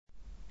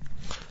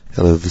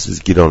Hello, this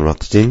is Gidon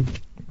Rothstein,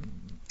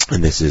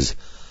 and this is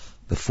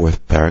the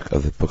fourth parak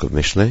of the book of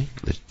Mishlei,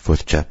 the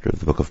fourth chapter of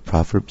the book of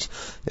Proverbs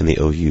in the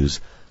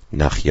OU's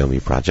Nach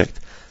Yomi project.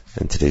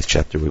 In today's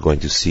chapter, we're going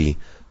to see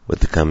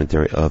with the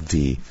commentary of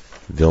the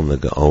Vilna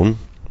Gaon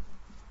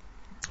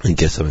and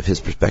get some of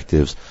his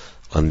perspectives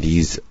on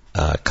these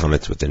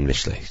comments within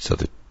Mishlei. So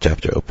the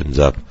chapter opens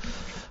up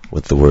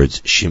with the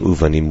words, Shim'u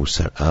vani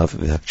musar av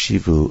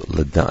v'hakshivu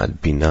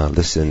l'da'at bina,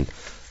 listen,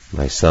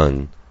 my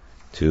son,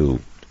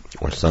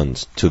 or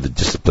sons, to the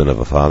discipline of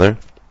a father,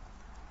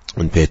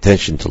 and pay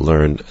attention to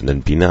learn, and then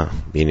bina,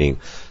 meaning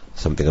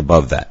something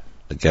above that.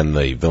 Again,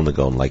 the Vilna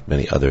Gaon, like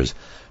many others,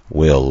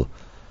 will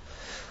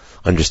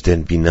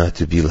understand bina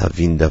to be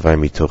lavin davar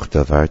mitoch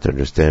davar, to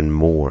understand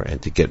more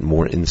and to get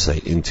more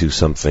insight into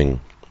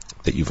something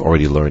that you've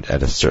already learned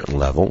at a certain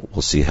level.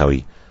 We'll see how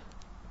he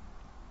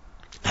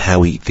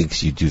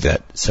thinks you do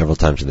that several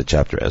times in the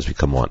chapter as we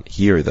come on.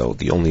 Here, though,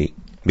 the only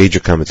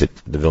major comment that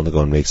the Vilna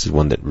Gaon makes is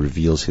one that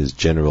reveals his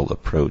general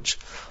approach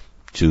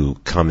to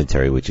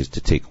commentary, which is to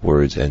take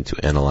words and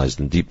to analyze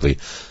them deeply.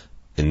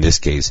 In this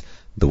case,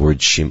 the word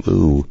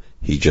shim'u,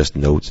 he just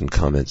notes and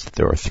comments that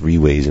there are three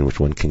ways in which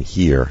one can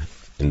hear.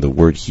 In the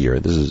word hear,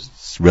 this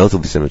is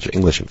relatively similar to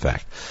English, in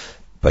fact,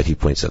 but he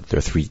points out there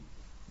are three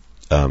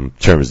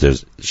terms.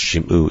 There's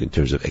shim'u in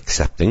terms of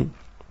accepting.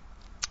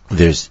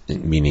 There's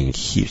meaning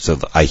hear, so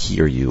I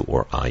hear you,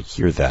 or I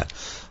hear that,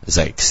 as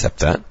I accept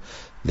that.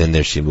 Then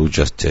there's shimu,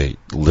 just to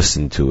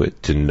listen to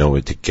it, to know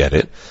it, to get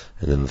it.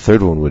 And then the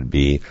third one would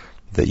be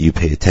that you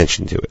pay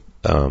attention to it.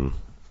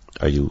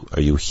 Are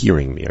you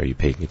hearing me? Are you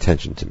paying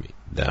attention to me?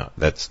 Now,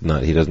 that's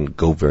not, he doesn't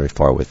go very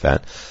far with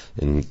that.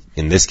 In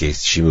this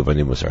case, shimu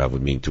bani musarav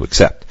would mean to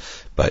accept.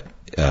 But,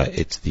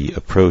 it's the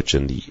approach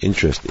and the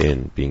interest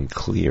in being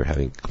clear,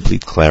 having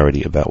complete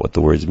clarity about what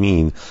the words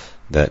mean,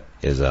 that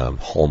is a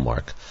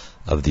hallmark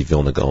of the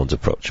Vilna Gaon's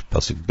approach. Now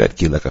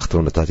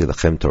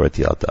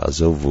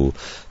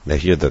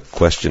here the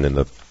question in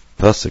the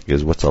pasuk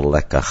is, what's a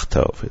lekach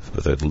tov?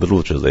 The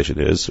literal translation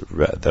is,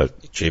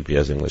 that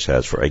JPS English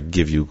has, for I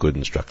give you good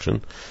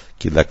instruction.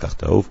 Ki lekach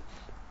tov.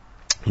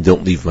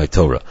 Don't leave my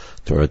Torah.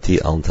 Torati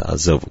al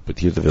ta'azovu. But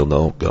here the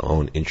Vilna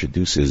Gaon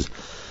introduces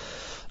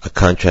a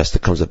contrast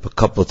that comes up a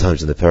couple of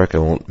times in the parak. I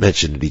won't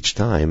mention it each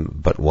time,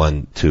 but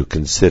one to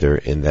consider,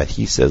 in that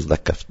he says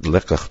lekach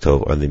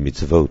tov are the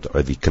mitzvot,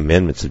 are the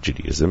commandments of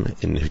Judaism,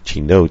 in which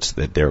he notes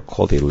that they're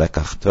called a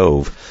lekach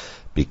tov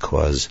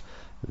because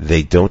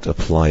they don't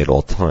apply at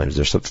all times.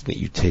 They're something that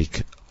you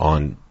take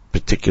on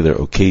particular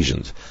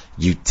occasions.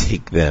 You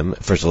take them,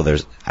 first of all,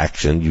 there's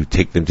action, you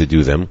take them to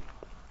do them,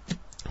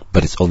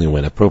 but it's only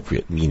when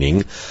appropriate,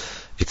 meaning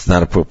it's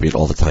not appropriate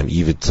all the time.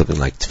 Even something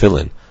like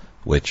tefillin,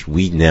 which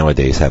we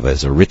nowadays have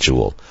as a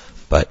ritual,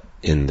 but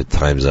in the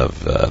times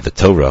of the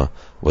Torah,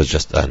 was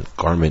just a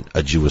garment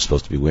a Jew was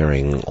supposed to be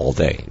wearing all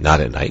day, not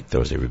at night. There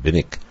was a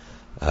rabbinic,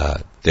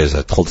 there's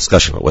a whole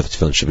discussion about whether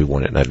tefillin should be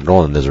worn at night at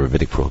all, and there's a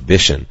rabbinic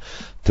prohibition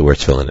to wear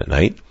tefillin at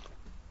night.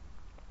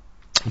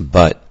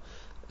 But,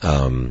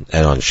 and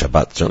on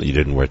Shabbat, certainly you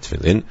didn't wear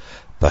tefillin,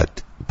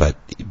 but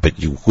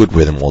you would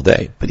wear them all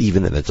day. But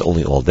even then, it's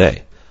only all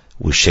day.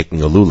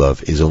 Shaking a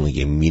lulav is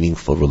only a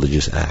meaningful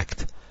religious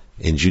act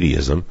in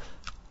Judaism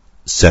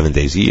 7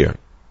 days a year,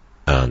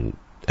 and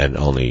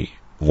only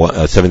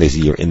 7 days a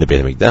year in the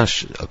Beit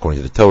HaMikdash,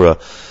 according to the Torah,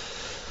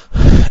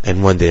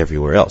 and 1 day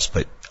everywhere else,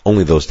 but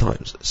only those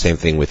times. Same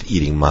thing with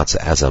eating matzah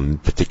as a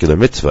particular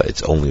mitzvah.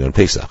 It's only on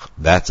Pesach.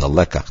 That's a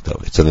lekach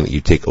tov. It's something that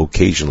you take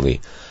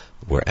occasionally,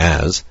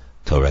 whereas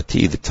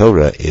Torati, the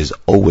Torah, is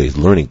always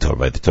learning Torah.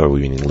 By the Torah,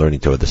 we mean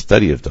learning Torah, the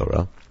study of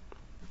Torah,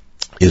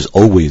 is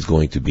always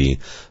going to be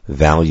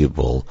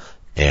valuable,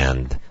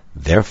 and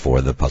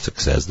therefore, the pasuk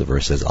says, the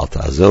verse says, Al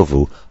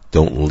ta'azovu,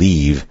 don't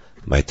leave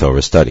my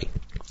Torah study.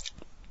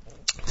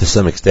 To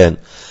some extent,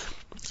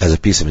 as a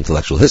piece of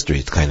intellectual history,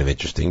 it's kind of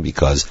interesting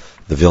because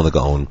the Vilna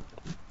Gaon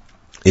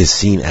is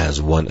seen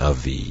as one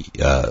of the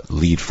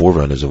lead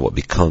forerunners of what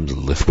becomes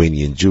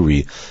Lithuanian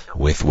Jewry,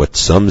 with what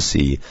some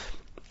see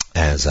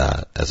as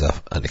an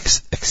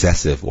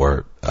excessive,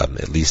 or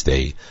at least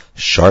a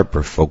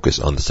sharper focus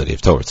on the study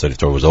of Torah. The study of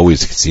Torah was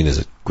always seen as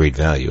a great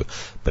value,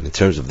 but in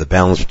terms of the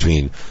balance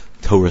between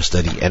Torah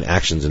study and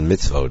actions in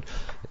mitzvot,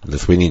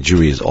 Lithuanian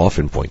Jewry is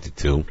often pointed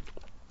to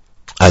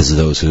as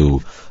those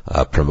who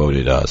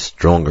promoted a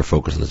stronger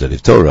focus on the study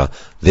of Torah.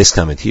 This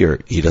comment here,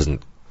 he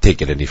doesn't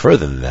take it any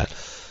further than that,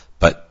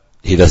 but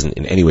he doesn't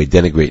in any way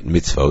denigrate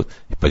mitzvot,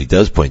 but he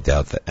does point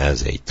out that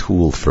as a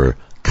tool for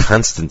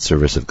constant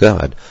service of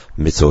God,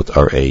 mitzvot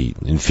are an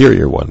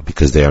inferior one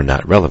because they are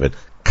not relevant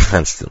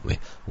constantly,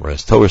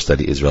 whereas Torah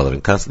study is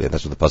relevant constantly, and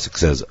that's what the pasuk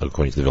says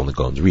according to the Vilna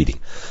Gaon's reading.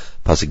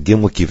 Pasuk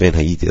Gimel Kiven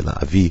Hayiti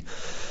La'avi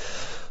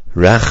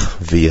Rach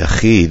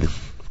V'Yachid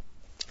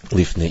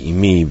Lifnei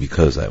Imi,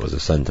 because I was a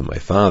son to my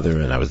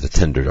father and I was the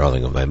tender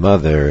darling of my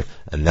mother,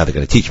 and now they're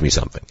going to teach me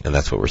something, and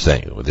that's what we're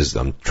saying.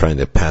 I'm trying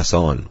to pass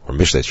on, or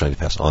Mishlei is trying to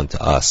pass on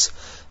to us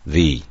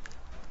the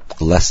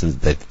lessons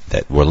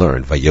that were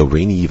learned.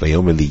 Vayorini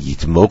Vayomer Li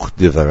Yitmoch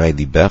Devarai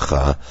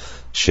Libecha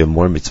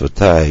Shemor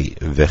Mitzvotai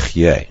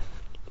Vechyeh.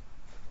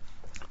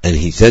 And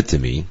he said to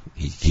me,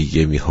 he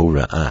gave me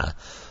hora'ah,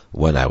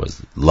 when I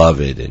was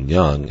loved and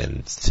young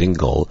and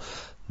single,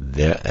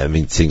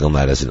 single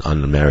not as an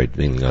unmarried,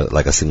 meaning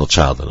like a single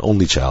child, an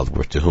only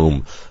child, to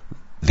whom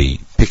the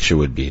picture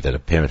would be that a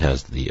parent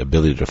has the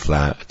ability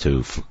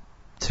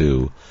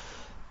to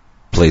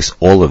place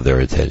all of their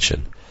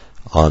attention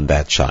on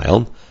that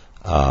child.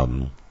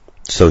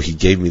 So he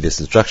gave me this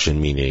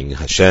instruction, meaning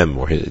Hashem,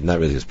 or not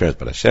really his parents,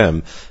 but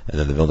Hashem. And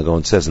then the Vilna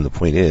Gaon says, and the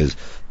point is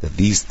that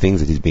these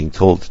things that he's being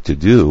told to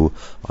do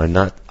are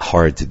not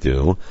hard to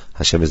do.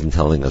 Hashem isn't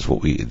telling us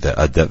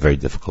a very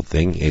difficult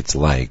thing. It's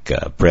like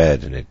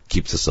bread, and it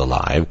keeps us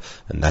alive,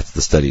 and that's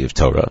the study of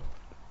Torah.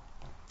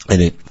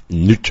 And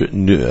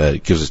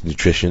it gives us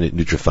nutrition, it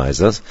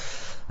nutrifies us.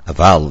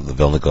 Aval, the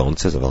Vilna Gaon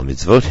says, Aval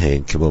mitzvot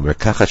hein kemo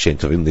merkacha shein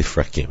tovim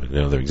lifrakim.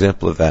 Another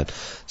example of that.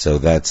 So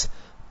that's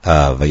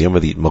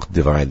Vayomer li'itmoch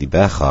divrei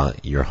libecha.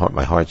 Your heart,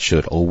 my heart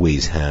should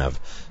always have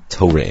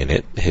Torah in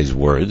it, His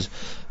words,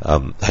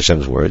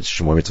 Hashem's words.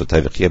 Shemor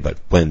mitzvotai v'chiyah. But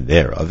when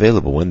they're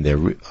available, when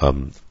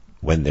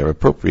they're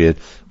appropriate,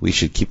 we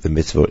should keep the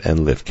mitzvot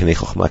and live. Kenei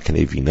chochma,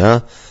 kenei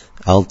vina,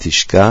 al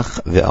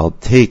tishkach ve'al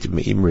teit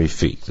me'imrei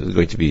fi. So there's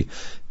going to be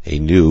a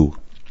new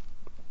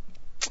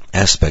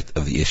aspect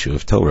of the issue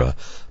of Torah.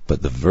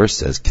 But the verse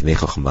says, Kenei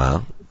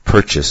chochma,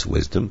 purchase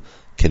wisdom.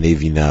 Kenei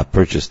vina,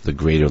 purchase the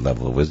greater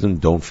level of wisdom,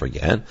 don't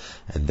forget.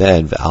 And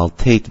then, ve'al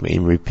teit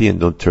me'imrei pi, and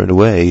don't turn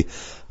away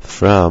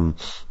from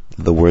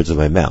the words of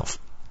my mouth.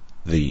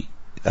 The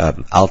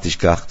al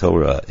tishkach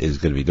Torah is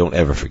going to be don't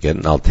ever forget,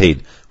 and al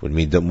teit would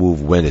mean don't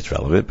move when it's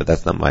relevant, but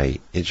that's not my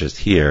interest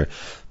here.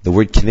 The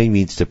word kenei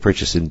means to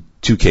purchase in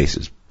two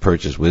cases: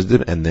 purchase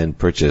wisdom and then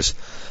purchase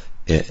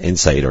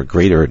insight or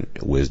greater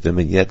wisdom,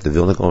 and yet the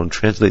Vilna Gaon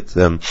translates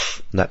them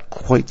not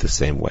quite the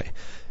same way.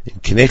 In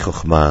Kenei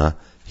Chochma,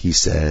 he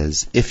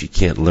says, if you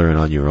can't learn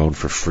on your own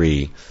for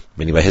free,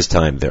 meaning by his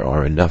time there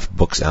are enough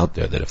books out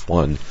there that if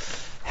one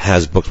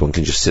has books, one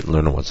can just sit and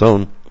learn on one's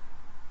own.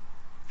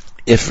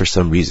 If for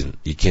some reason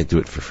you can't do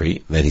it for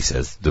free, then he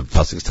says, the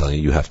pasuk is telling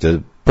you have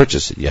to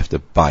purchase it, you have to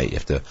buy it, you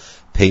have to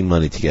pay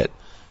money to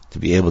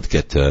be able to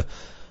get to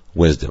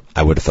wisdom.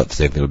 I would have thought the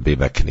same thing would be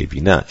about Kenei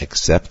Bina,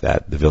 except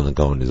that the Vilna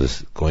Gaon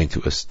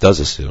does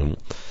assume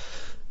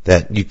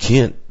that you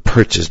can't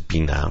purchase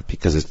Bina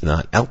because it's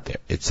not out there.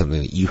 It's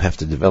something that you have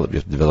to develop. You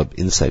have to develop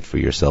insight for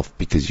yourself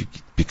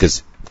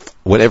because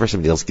whatever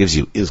somebody else gives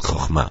you is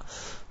Chochmah.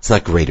 It's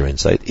not greater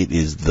insight. It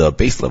is the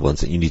base level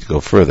insight. You need to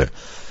go further.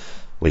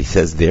 What he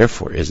says,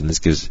 therefore, is, and this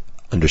gives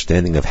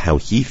understanding of how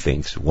he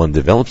thinks one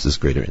develops this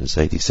greater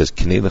insight. He says,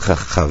 Kenei lecha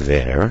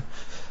chaver,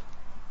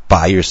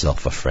 buy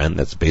yourself a friend.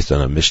 That's based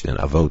on a Mishnah and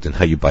Avot, and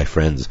how you buy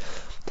friends.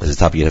 As a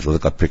topic, you have to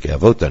look up Pirkei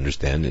Avot to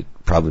understand. It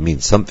probably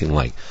means something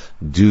like,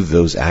 do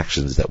those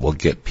actions that will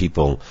get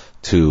people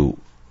to,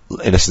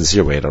 in a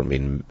sincere way,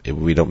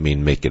 we don't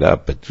mean make it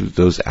up, but do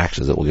those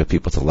actions that will get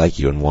people to like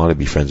you and want to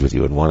be friends with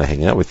you and want to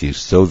hang out with you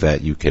so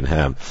that you can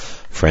have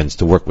friends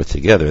to work with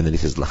together. And then he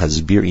says,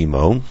 Lahazbir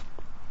imo,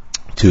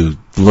 to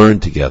learn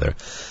together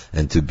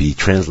and to be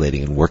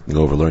translating and working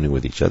over learning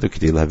with each other.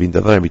 So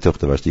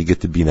you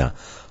get to Bina.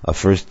 A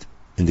first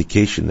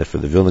indication that for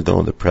the Vilna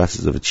Gaon, the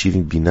process of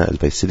achieving Bina is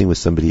by sitting with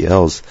somebody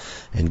else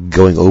and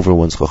going over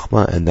one's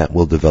Chochmah, and that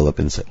will develop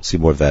insight. We'll see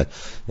more of that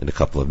in a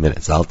couple of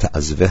minutes. Don't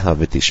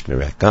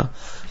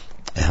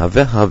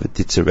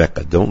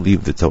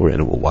leave the Torah,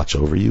 and it will watch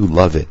over you.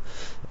 Love it,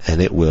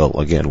 and it will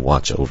again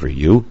watch over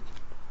you.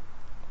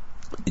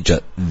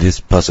 This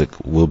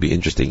pasuk will be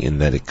interesting in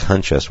that it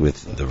contrasts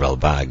with the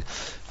Ralbag.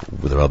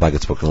 The Ralbag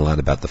had spoken a lot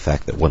about the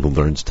fact that one who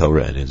learns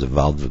Torah and is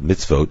involved with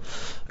mitzvot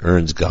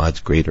earns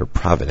God's greater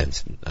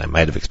providence. I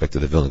might have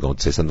expected the Vilna Gaon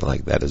to say something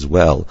like that as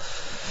well.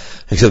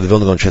 Except the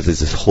Vilna Gaon translates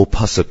this whole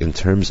pasuk in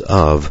terms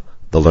of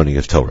the learning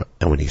of Torah.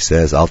 And when he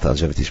says, Al ta'al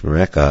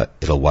Mereka,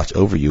 it'll watch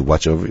over you,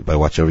 by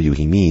watch over you,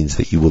 he means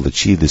that you will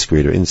achieve this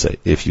greater insight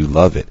if you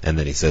love it. And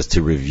then he says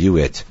to review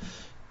it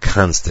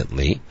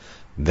constantly,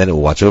 then it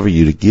will watch over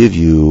you to give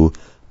you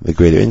the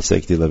greater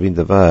insight, to give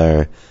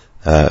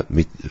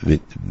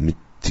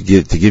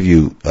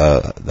you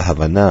the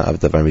havana of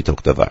davar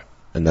mitok davar.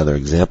 Another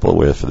example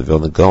where for the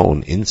Vilna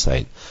Gaon,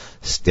 insight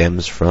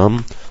stems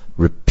from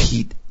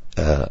repeat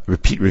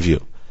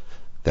review.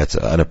 That's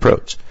an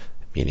approach.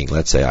 Meaning,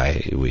 let's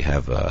say we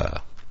have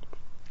the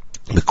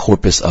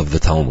corpus of the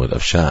Talmud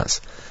of Shas,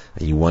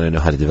 and you want to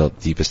know how to develop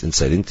deepest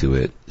insight into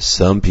it.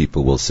 Some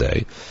people will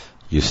say,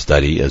 you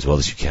study as well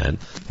as you can,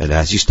 and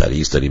as you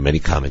study many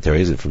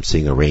commentaries, and from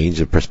seeing a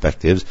range of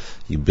perspectives,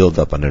 you build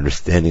up an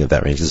understanding of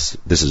that range.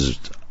 This is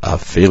a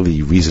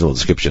fairly reasonable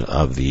description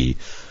of the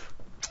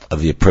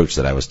approach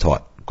that I was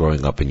taught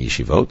growing up in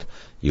yeshivot.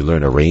 You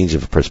learn a range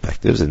of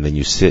perspectives, and then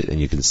you sit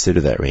and you consider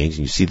that range,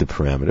 and you see the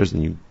parameters,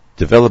 and you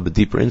develop a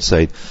deeper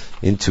insight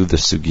into the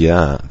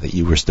sugya that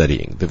you were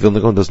studying. The Vilna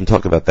Gaon doesn't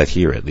talk about that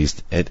here, at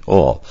least at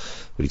all.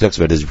 What he talks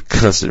about is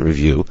constant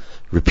review,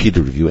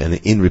 repeated review, and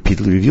in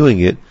repeatedly reviewing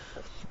it,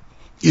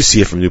 you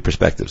see it from new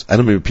perspectives. I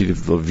don't mean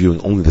repeatedly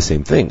reviewing only the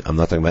same thing. I'm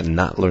not talking about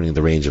not learning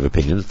the range of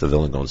opinions. The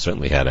Vilna Gaon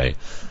certainly had a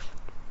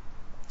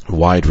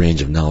wide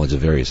range of knowledge of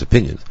various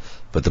opinions.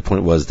 But the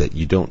point was that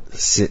you don't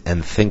sit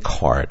and think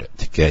hard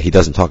to get, he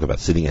doesn't talk about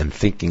sitting and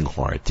thinking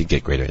hard to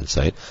get greater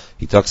insight.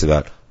 He talks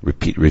about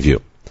repeat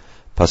review.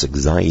 Pasuk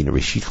Zayin,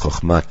 Reshit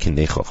Chochma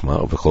Kinei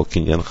Chochma, Uvechol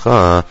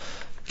Kinyancha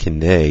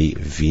Kinei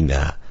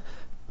Vina.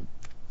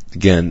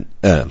 Again,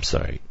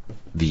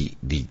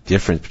 the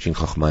difference between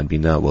Chochma and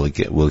Bina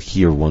we'll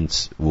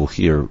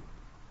hear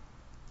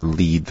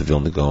lead the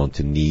Vilna Gaon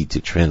to need to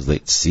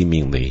translate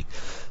seemingly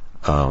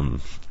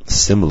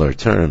similar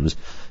terms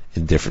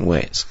in different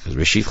ways. Because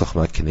Reshit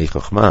Chochma Kinei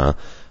Chochma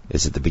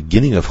is at the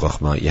beginning of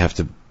Chochma, you have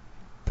to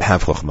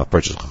have Chochma,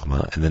 purchase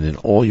Chochma, and then in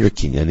all your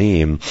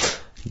Kinyanim,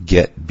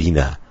 get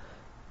Bina.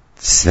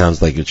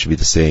 Sounds like it should be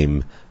the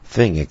same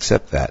thing,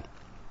 except that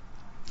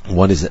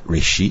one is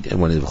Reshit and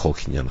one is V'chol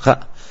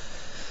Kinyancha.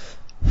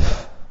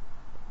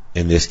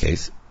 In this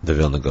case, the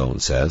Vilna Gaon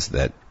says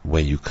that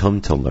when you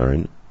come to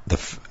learn,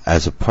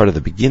 as a part of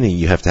the beginning,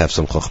 you have to have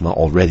some Chokhmah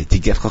already. To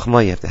get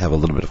Chokhmah, you have to have a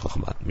little bit of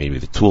Chokhmah. Maybe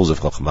the tools of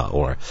Chokhmah,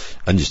 or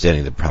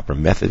understanding the proper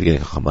method of getting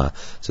Chokhmah.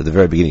 So at the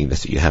very beginning,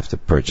 that's what you have to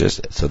purchase.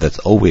 So that's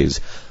always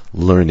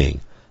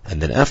learning.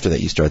 And then after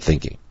that, you start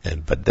thinking.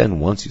 But then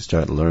once you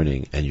start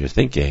learning and you're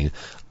thinking,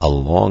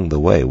 along the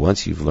way,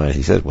 once you've learned,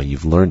 he says, when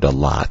you've learned a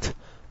lot,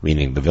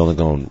 meaning the Vilna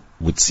Gaon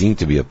would seem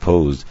to be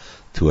opposed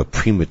to a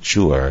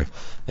premature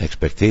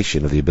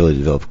expectation of the ability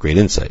to develop great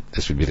insight.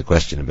 This would be the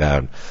question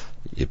about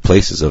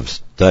places of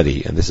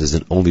study, and this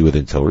isn't only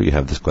within Torah, you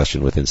have this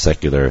question within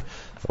secular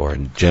or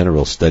in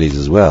general studies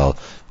as well.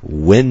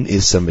 When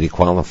is somebody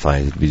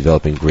qualified to be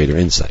developing greater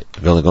insight?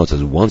 Vilna Gaon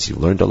says, once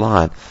you've learned a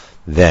lot,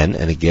 then,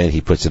 and again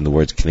he puts in the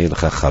words Knei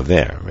Lecha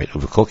Chaver, right?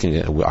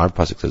 Our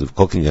pasuk says,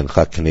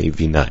 Knei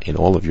Vina, in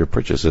all of your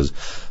purchases,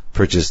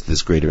 purchase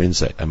this greater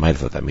insight. I might have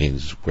thought that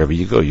means wherever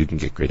you go, you can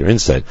get greater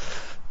insight.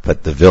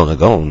 But the Vilna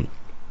Gaon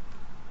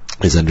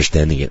is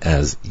understanding it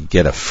as,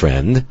 get a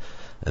friend,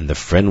 and the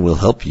friend will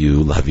help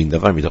you, Lavin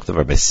Davar, Midoch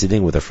Davar, by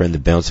sitting with a friend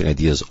and bouncing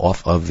ideas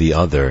off of the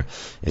other,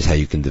 is how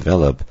you can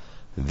develop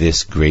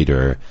this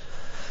greater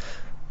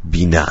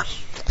Bina.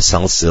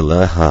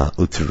 Salsilaha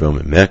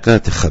utrom meka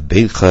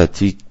techabecha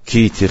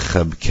ki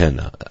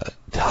techabkena.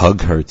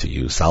 Hug her to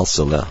you,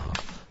 salsilaha.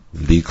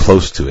 Be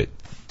close to it,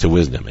 to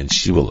wisdom, and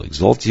she will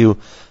exalt you,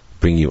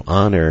 bring you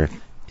honor,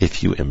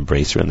 if you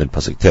embrace her. And then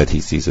Pasuk Tet,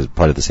 he sees as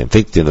part of the same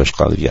thing,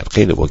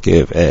 it will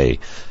give a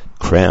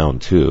crown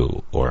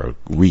to, or a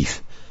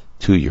wreath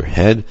to your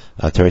head,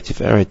 and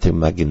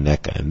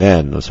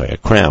then, a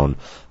crown,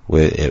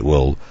 with it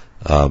will,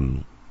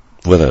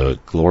 with a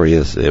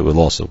glorious, it will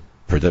also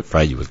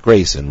provide you with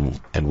grace and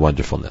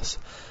wonderfulness.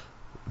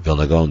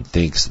 Vilna Gaon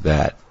thinks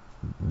that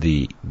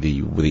the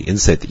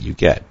insight that you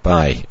get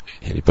by,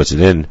 and he puts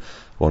it in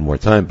one more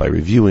time, by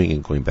reviewing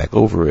and going back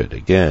over it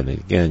again and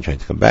again, trying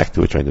to come back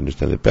to it, trying to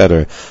understand it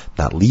better,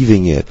 not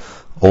leaving it,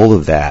 all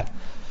of that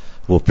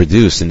will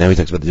produce. And now he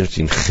talks about the difference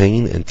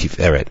between Chen and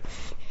Tiferet.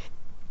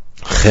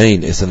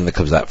 Chen is something that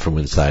comes out from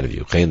inside of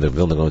you. Chen, the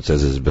Vilna Gaon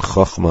says, is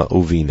B'chochma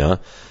Uvina.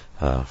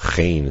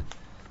 Chen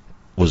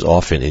was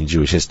often in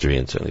Jewish history,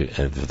 and certainly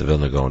and the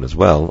Vilna Gaon as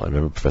well. I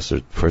remember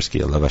Professor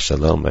Tversky, Alav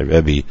Shalom, my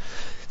Rebbe,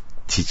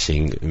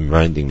 teaching,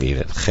 reminding me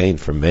that Chen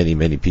for many,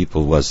 many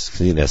people was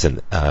seen as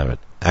an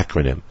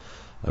acronym,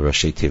 a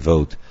Rashi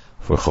Tevot,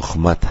 for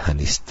Chochma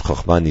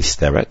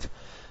Nisteret,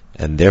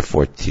 and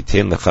therefore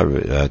Titein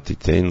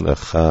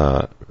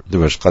Lecha the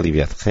Rosh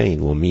Chaliviat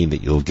Chen will mean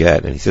that you'll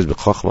get, and he says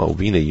B'chochma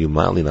Ubina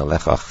Yumalin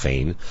Alecha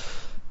Chen.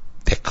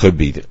 That could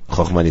be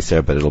Chochma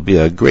Nisteret, but it'll be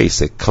a grace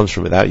that comes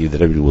from without you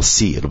that everybody will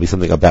see. It'll be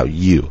something about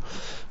you.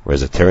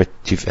 Whereas a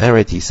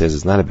Tiferet, he says,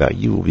 is not about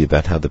you. It will be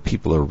about how the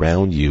people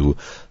around you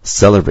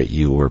celebrate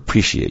you or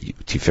appreciate you.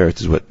 Tiferet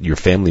is what your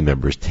family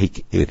members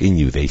take it in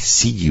you. They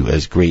see you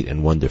as great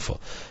and wonderful,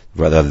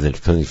 rather than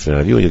coming from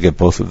you. And you'll get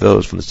both of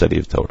those from the study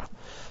of Torah.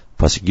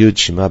 Pasuk Yud,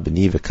 Shema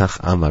b'ni v'kach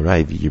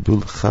amarai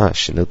v'yirbu l'cha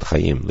shenot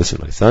chayim. Listen,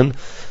 my son,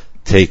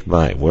 take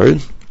my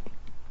word,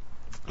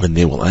 and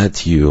they will add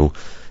to you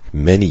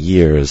many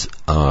years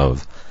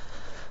of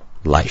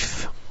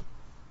life.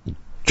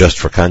 Just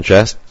for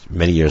contrast,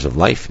 many years of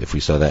life. If we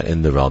saw that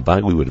in the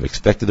Ralbag, we would have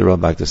expected the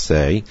Ralbag to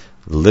say,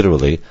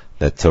 literally,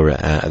 that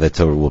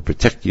Torah will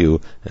protect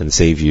you and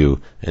save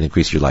you and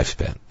increase your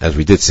lifespan, as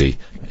we did see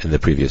in the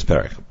previous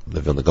parak.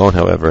 The Vilna Gaon,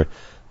 however,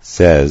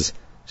 says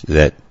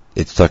that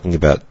it's talking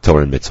about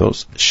Torah and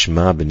mitzvos.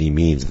 Shema b'ni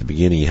means at the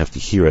beginning you have to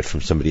hear it from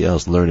somebody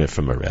else, learn it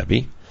from a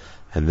rabbi,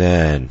 and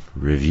then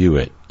review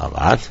it a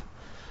lot.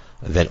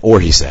 Then, or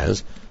he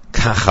says,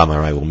 Kach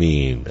Amarai will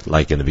mean,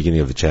 like in the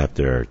beginning of the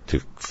chapter, to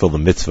fill the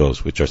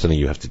mitzvos, which are something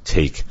you have to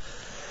take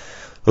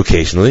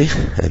occasionally.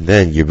 And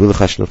then, Yirbu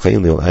L'cha Shenot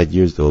Chayim, they'll add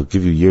years, they'll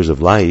give you years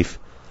of life.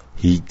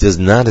 He does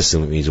not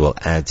assume it means it will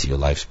add to your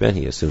lifespan.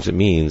 He assumes it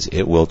means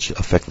it will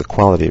affect the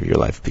quality of your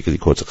life, because he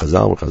quotes a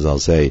Chazal, where Chazal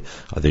say,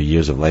 are there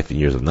years of life and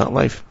years of not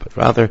life? But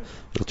rather,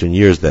 it'll turn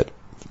years that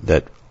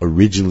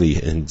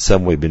originally in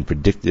some way been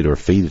predicted or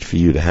fated for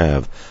you to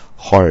have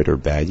hard or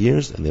bad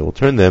years, and they will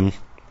turn them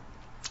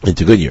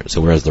into good years.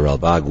 So whereas the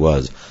Ralbag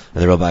was,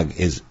 and the Ralbag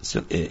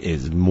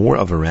is more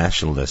of a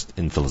rationalist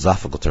in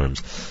philosophical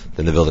terms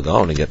than the Vilna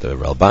Gaon, and yet the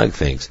Ralbag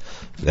thinks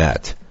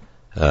that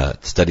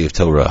study of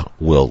Torah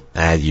will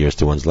add years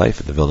to one's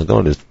life. The Vilna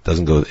Gaon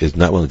is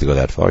not willing to go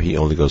that far. He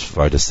only goes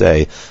far to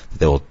say that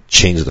they will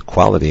change the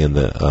quality and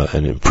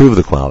improve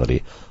the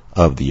quality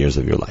of the years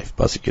of your life.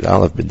 I'm teaching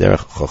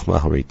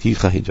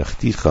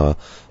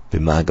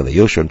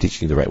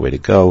you the right way to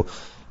go,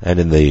 and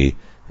in the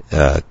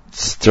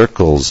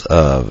circles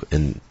of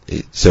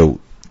so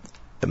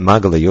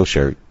Magal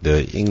Yosher,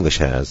 the English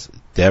has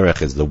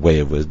derech is the way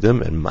of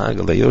wisdom, and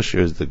Magal Yosher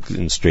is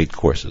in straight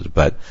courses.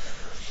 But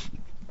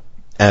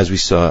as we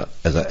saw,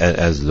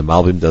 as the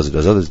Malbim does it,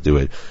 as others do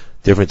it,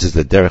 difference is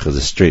that derech is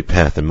a straight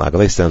path, and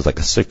Magal sounds like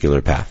a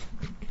circular path.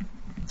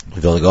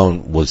 Vilna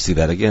Gaon will see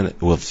that again.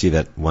 We'll see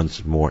that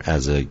once more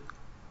as a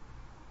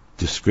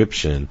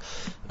description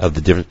of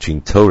the difference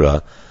between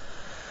Torah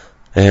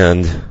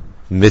and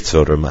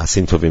mitzvot or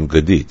masim tovim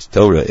gedit.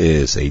 Torah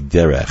is a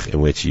derech in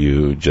which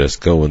you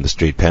just go in the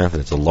straight path,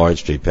 and it's a large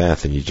straight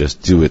path, and you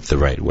just do it the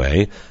right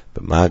way.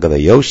 But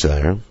Magal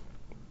Yosher,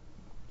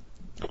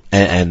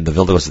 and the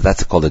Vilna Gaon says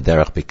that's called a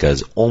derech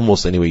because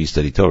almost any way you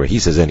study Torah, he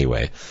says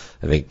anyway.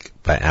 I think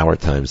by our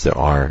times there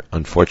are,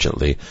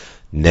 unfortunately,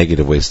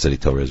 negative ways to study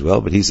Torah as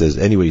well, but he says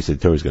any way you study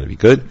Torah is going to be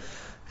good.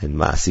 And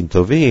Masim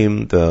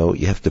Tovim, though,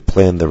 you have to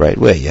plan the right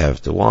way. You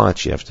have to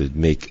watch, you have to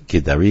make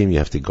Gidarim, you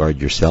have to guard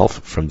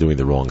yourself from doing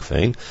the wrong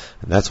thing.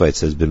 And that's why it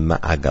says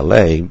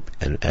B'ma'agalei,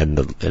 and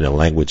in a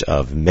language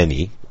of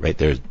many, right?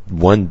 There's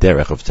one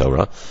derech of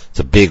Torah. It's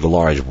a big,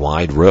 large,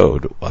 wide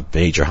road, a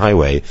major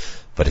highway,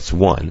 but it's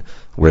one.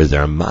 Whereas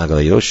there are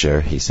Ma'agalei Yosher,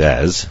 he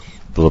says,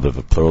 a little bit of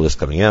a pluralist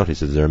coming out. He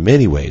says there are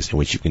many ways in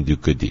which you can do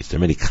good deeds. There are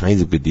many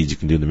kinds of good deeds you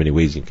can do. There are many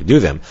ways you can do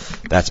them.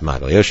 That's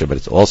Magal Yosher, but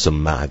it's also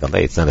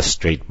Ma'agalei. It's not a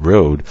straight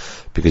road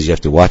because you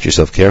have to watch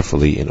yourself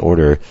carefully in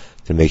order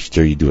to make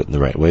sure you do it in the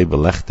right way.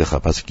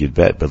 B'lechtecha pasuk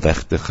yudbet,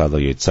 b'lechtecha lo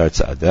yitzar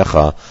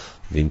tza'adecha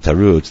v'im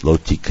tarutz lo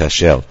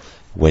tikashel.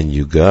 When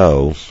you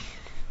go,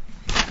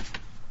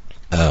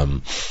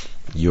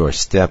 your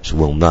steps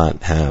will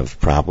not have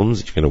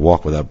problems. You're going to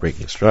walk without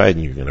breaking stride,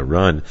 and you're going to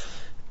run,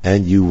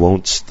 and you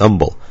won't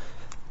stumble.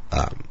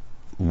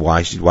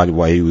 Why is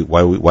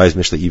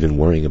Mishlei even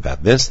worrying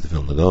about this? The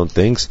Vilna Gaon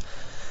thinks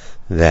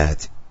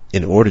that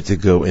in order to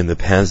go in the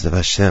paths of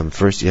Hashem,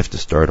 first you have to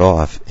start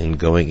off in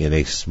going in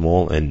a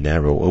small and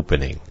narrow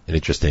opening. An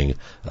interesting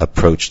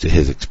approach to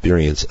his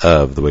experience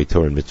of the way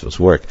Torah and mitzvahs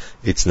work.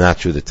 It's not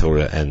true that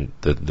Torah and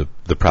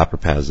the proper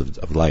paths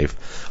of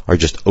life are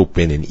just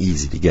open and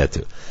easy to get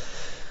to.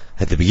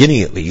 At the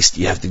beginning, at least,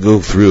 you have to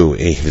go through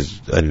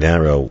a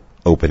narrow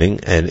opening,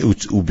 and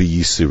ubi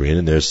yisurin,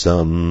 and there's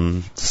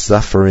some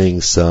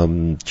suffering,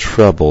 some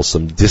trouble,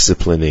 some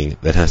disciplining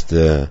that has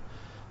to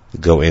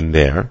go in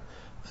there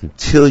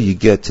until you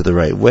get to the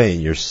right way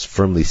and you're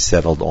firmly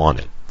settled on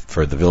it.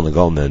 For the Vilna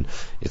Gaon, then,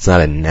 it's not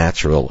a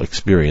natural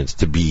experience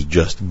to be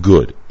just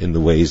good in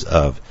the ways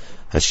of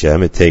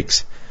Hashem. It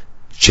takes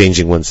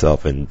changing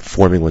oneself and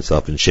forming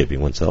oneself and shaping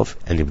oneself.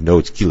 And you know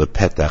it's kila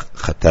petach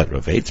chatat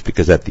rovetz,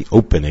 because at the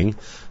opening,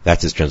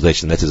 that's his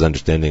translation, that's his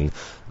understanding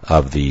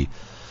of the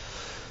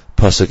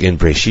pasuk in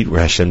Breshit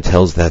where Hashem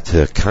tells that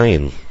to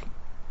Cain,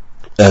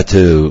 that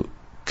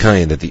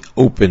the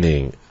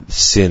opening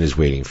sin is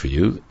waiting for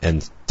you,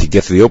 and to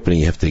get to the opening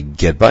you have to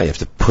get by, you have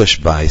to push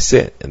by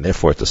sin, and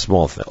therefore it's a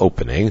small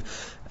opening.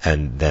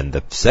 And then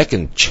the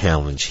second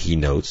challenge he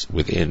notes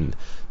within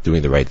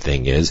doing the right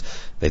thing is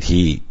that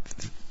he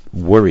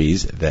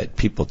worries that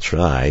people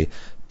try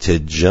to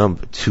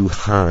jump too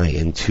high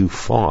and too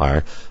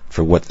far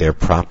for what their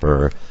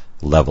proper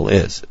level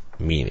is.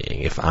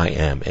 Meaning, if I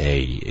am a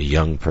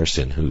young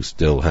person who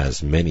still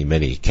has many,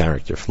 many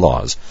character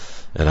flaws,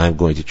 and I'm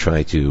going to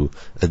try to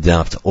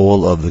adopt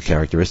all of the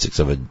characteristics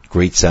of a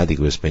great tzaddik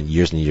who has spent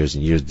years and years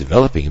and years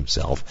developing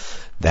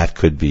himself, that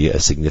could be a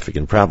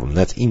significant problem.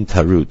 That's in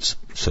tarutz.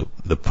 So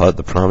the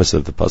promise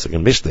of the pasuk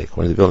in Mishlei,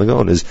 according to the Vilna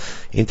Gaon, is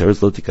in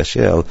tarutz lo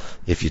tikashel.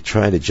 If you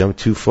try to jump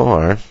too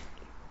far,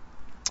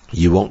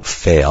 you won't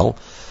fail,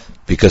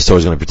 because Torah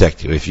is going to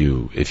protect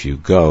you. If you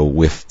go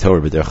with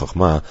Torah b'derech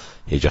chokhmah,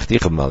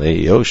 yejachticha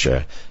malei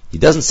yosher. He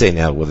doesn't say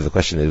now whether the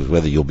question is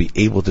whether you'll be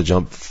able to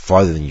jump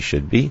farther than you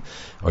should be,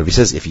 or if he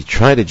says if you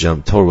try to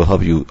jump, Torah will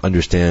help you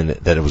understand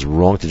that it was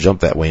wrong to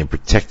jump that way and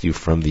protect you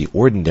from the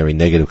ordinary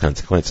negative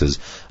consequences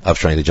of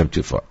trying to jump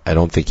too far. I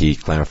don't think he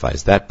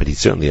clarifies that, but he's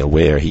certainly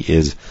aware, he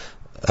is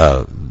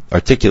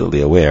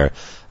articulately aware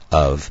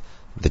of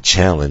the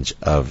challenge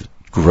of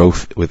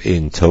growth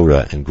within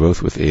Torah and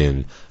growth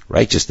within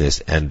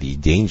righteousness and the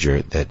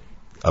danger that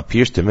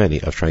appears to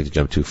many of trying to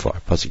jump too far.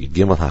 Pasuk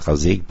Gimel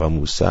hachazik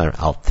b'musar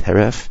al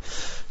teref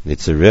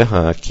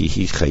nitzareha ki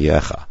hi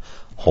chayecha.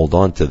 Hold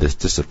on to this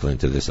discipline,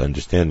 to this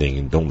understanding,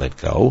 and don't let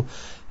go,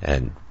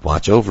 and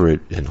watch over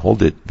it and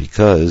hold it,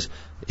 because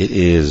it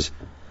is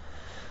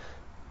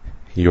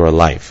your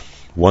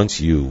life. Once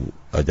you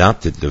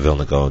adopt it, the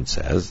Vilna Gaon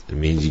says, it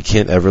means you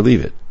can't ever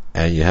leave it,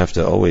 and you have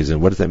to always.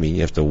 And what does that mean?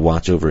 You have to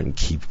watch over it and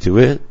keep to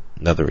it.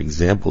 Another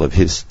example of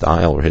his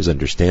style or his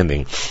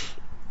understanding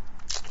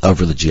of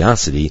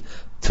religiosity,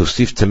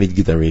 tosif tamid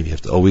gidarim. You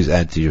have to always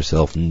add to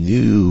yourself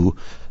new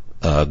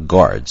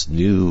guards,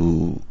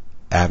 new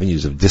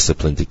avenues of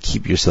discipline to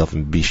keep yourself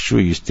and be sure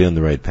you stay on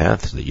the right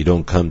path, so that you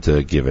don't come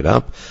to give it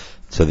up,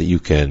 so that you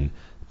can,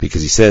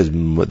 because he says,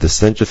 the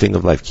central thing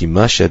of life,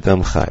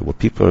 what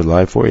people are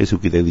alive for is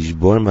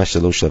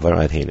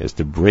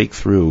to break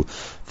through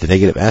the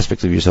negative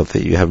aspects of yourself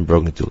that you haven't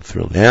broken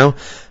through now,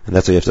 and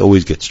that's why you have to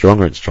always get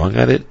stronger and stronger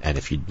at it. And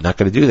if you're not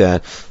going to do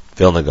that,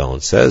 Vilna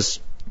Gaon says,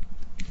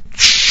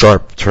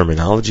 sharp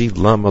terminology,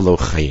 lama lo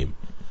chaim.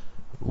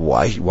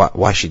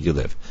 Why should you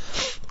live?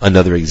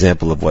 Another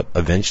example of what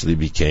eventually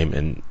became,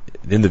 and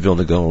in the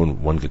Vilna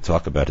Gaon, one could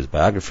talk about his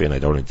biography, and I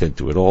don't intend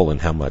to at all,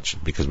 and how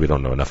much, because we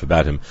don't know enough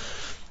about him,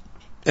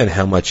 and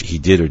how much he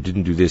did or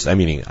didn't do this. I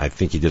mean, I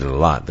think he did it a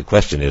lot. The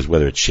question is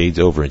whether it shades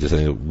over into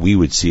something that we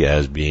would see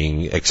as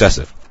being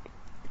excessive.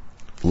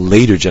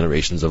 Later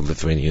generations of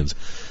Lithuanians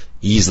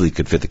easily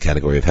could fit the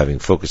category of having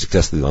focused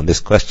excessively on this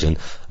question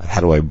of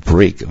how do I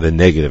break the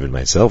negative in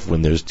myself,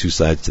 when there's two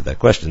sides to that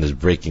question. There's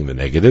breaking the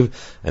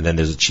negative, and then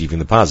there's achieving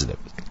the positive.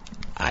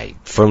 I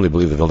firmly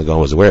believe that Vilna Gaon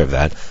was aware of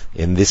that.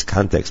 In this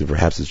context, and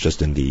perhaps it's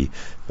just in the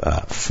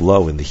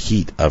flow, in the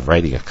heat of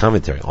writing a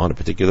commentary on a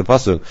particular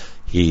pasuk,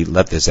 he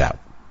let this out.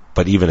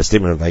 But even a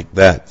statement like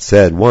that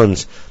said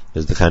once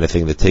is the kind of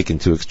thing that, taken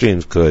to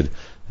extremes, could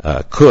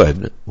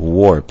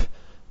warp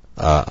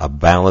a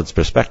balanced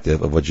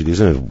perspective of what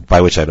Judaism is, by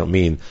which I don't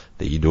mean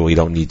that we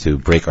don't need to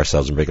break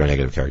ourselves and break our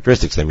negative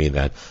characteristics. I mean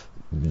that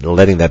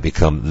letting that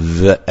become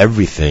the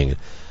everything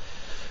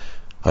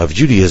of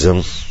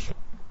Judaism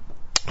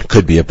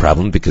could be a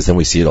problem, because then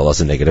we see it all as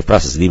a negative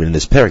process. And even in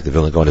this parak, the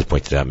Vilna Gaon has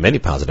pointed out many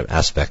positive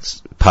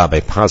aspects. By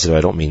positive,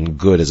 I don't mean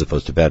good as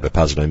opposed to bad. By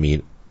positive, I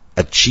mean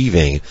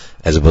achieving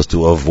as opposed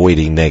to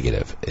avoiding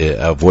negative,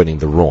 avoiding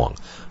the wrong.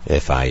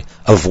 If I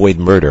avoid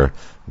murder,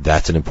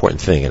 that's an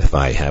important thing. And if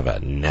I have a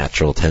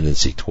natural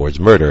tendency towards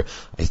murder,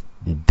 I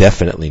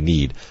definitely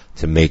need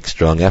to make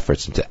strong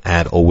efforts and to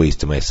add always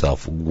to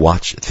myself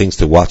things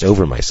to watch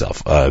over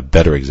myself. A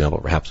better example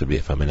perhaps would be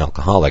if I'm an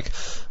alcoholic,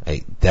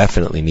 I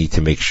definitely need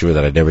to make sure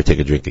that I never take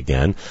a drink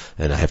again,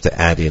 and I have to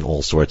add in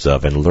all sorts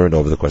of, and learn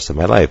over the course of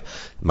my life.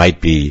 It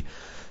might be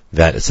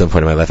that at some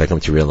point in my life I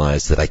come to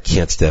realize that I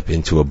can't step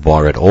into a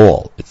bar at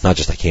all. It's not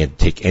just I can't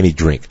take any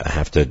drink, I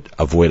have to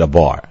avoid a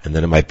bar. And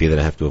then it might be that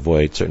I have to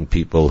avoid certain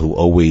people who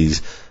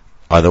always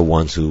are the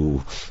ones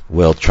who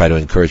will try to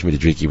encourage me to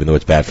drink even though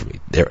it's bad for me.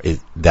 There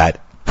is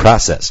that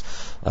process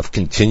of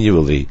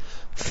continually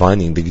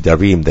finding the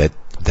gedarim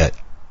that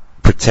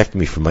protect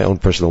me from my own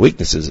personal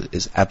weaknesses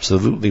is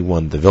absolutely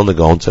one the Vilna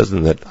Gaon says,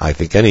 and that I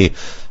think any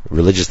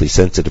religiously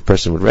sensitive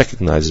person would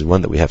recognize is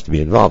one that we have to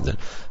be involved in.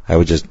 I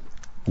would just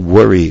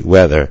worry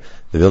whether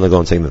the Vilna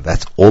Gaon saying that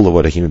that's all of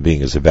what a human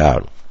being is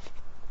about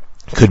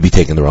could be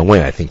taken the wrong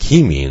way. I think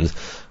he means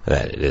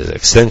that it is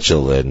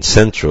essential and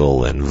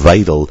central and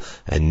vital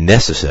and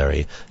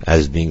necessary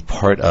as being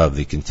part of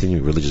the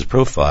continuing religious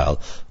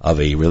profile of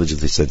a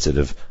religiously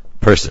sensitive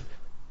person.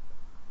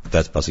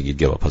 That's Pasuk Yud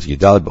Gimel. Pasuk Yud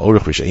Daled,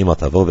 B'orech Rishayim al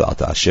tavo ve'al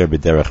ta'asher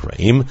b'derech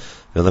ra'im.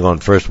 Vilna Gaon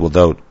first will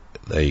note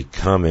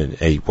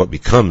what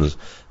becomes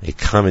a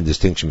common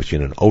distinction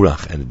between an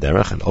orach and a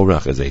derech. An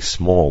orach is a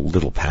small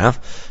little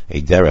path.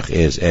 A derech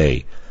is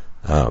a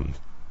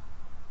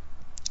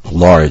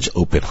large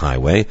open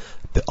highway.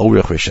 The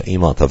orach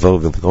Rishayim al tavo,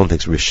 Vilna Gaon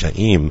thinks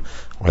Rishayim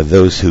are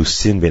those who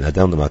sin ben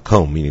adam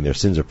l'makom, meaning their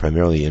sins are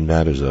primarily in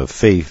matters of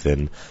faith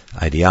and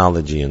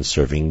ideology and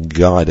serving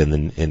God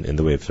and in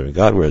the way of serving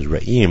God, whereas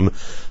Ra'im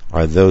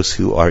are those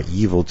who are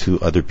evil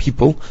to other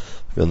people.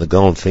 Vilna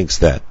Gaon thinks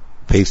that,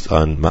 based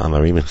on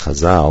Ma'amarim and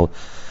Chazal,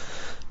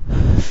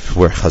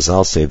 where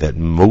Chazal say that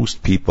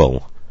most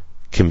people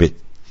commit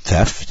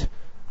theft,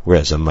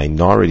 whereas a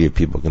minority of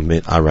people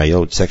commit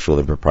arayot, sexual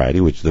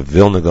impropriety, which the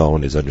Vilna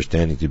Gaon is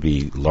understanding to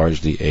be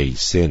largely a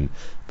sin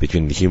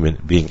between the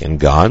human being and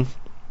God.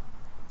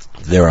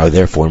 There are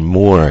therefore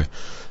more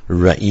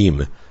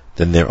Ra'im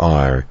than there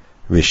are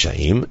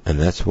Rishaim, and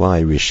that's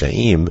why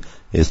Rishaim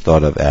is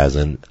thought of as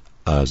an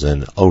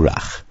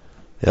orach.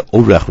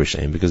 Orach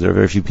Rishaim, because there are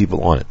very few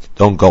people on it.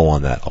 Don't go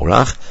on that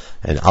orach,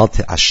 and al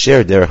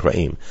te'asher derech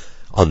ra'im.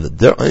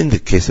 In the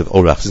case of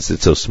orach, since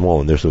it's so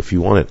small and there's so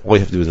few on it, all you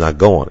have to do is not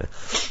go on it.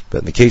 But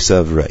in the case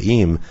of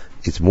ra'im,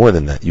 it's more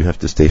than that. You have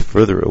to stay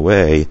further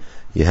away.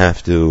 You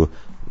have to,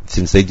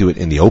 since they do it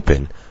in the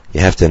open,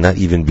 you have to not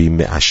even be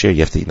me'asher, you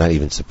have to not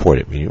even support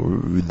it. I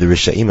mean, the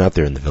Rishaim out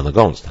there in the Vilna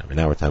Gaon's time. In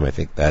our time, I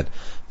think that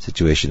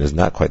situation is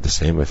not quite the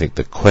same. I think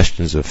the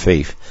questions of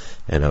faith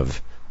and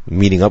of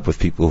meeting up with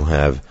people who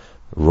have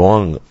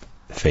wrong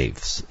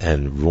faiths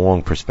and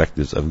wrong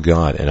perspectives of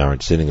God and our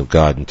understanding of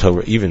God and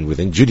Torah, even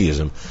within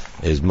Judaism,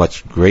 is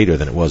much greater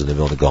than it was in the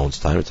Vilna Gaon's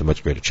time. It's a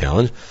much greater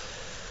challenge.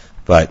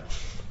 But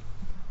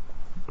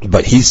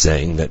he's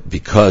saying that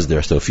because there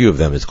are so few of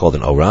them, it's called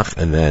an orach,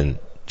 and then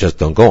just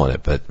don't go on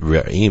it. But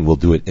Re'im will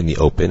do it in the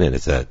open, and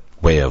it's a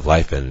way of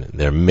life, and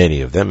there are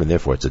many of them, and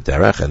therefore it's a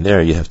derech, and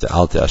there you have to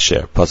al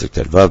te'asher. Pasuk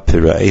Tervav,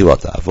 Pira'ei wa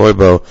ta'avor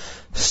bo,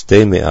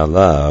 stay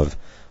me'alav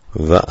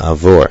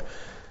va'avor.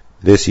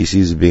 This he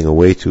sees as being a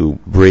way to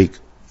break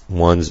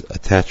one's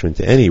attachment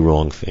to any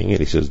wrong thing, and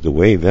he says the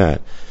way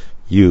that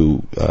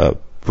you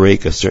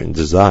break a certain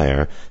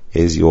desire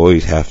is you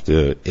always have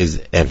to,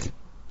 and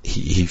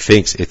he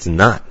thinks it's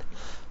not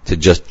to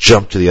just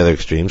jump to the other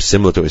extreme,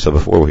 similar to what we saw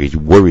before, where he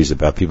worries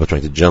about people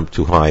trying to jump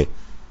too high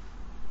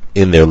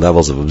in their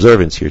levels of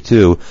observance. Here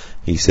too,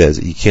 he says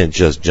you can't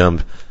just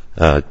jump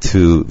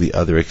to the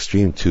other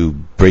extreme to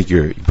break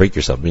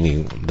yourself.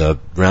 Meaning, the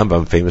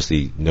Rambam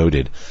famously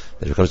noted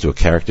that if it comes to a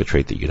character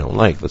trait that you don't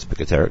like, let's pick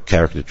a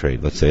character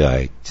trait. Let's say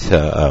I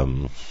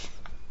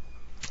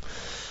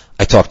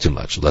talk too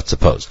much. Let's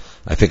suppose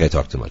I think I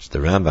talk too much. The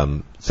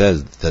Rambam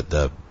says that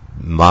the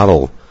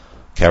model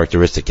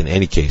characteristic in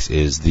any case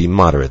is the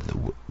moderate.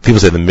 People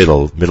say the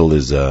middle. Middle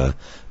is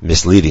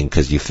misleading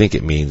because you think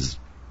it means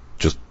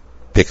just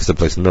pick some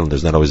place in the middle.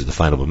 There's not always a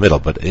definable middle,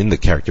 but in the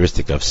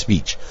characteristic of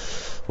speech,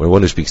 where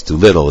one who speaks too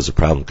little is a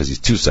problem because he's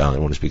too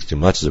silent, one who speaks too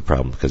much is a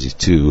problem because he's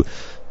too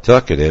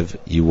talkative,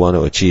 you want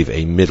to achieve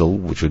a middle,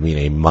 which would mean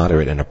a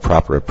moderate and a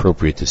proper,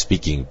 appropriate to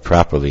speaking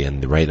properly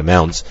and the right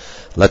amounts.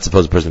 Let's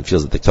suppose a person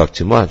feels that they talk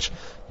too much.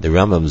 The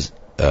Rambam's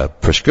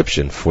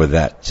prescription for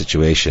that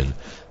situation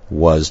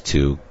was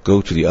to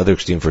go to the other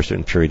extreme for a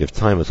certain period of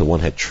time until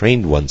one had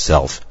trained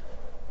oneself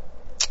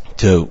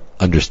to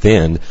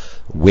understand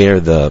where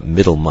the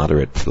middle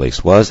moderate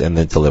place was, and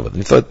then to live with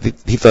it.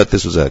 He thought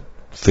this was a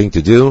thing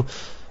to do.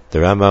 The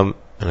Rambam,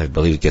 and I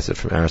believe he gets it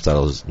from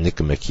Aristotle's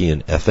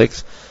Nicomachean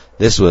Ethics,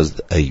 this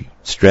was a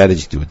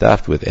strategy to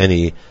adopt with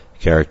any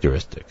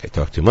characteristic. I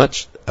talk too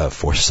much.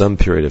 For some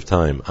period of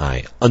time,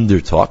 I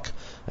undertalk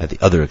at the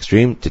other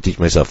extreme to teach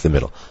myself the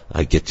middle.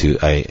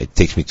 It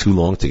takes me too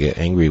long to get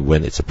angry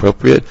when it's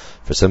appropriate.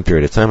 For some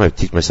period of time, I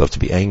teach myself to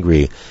be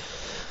angry.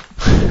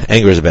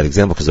 Anger is a bad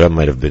example because I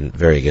might have been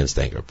very against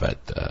anger, but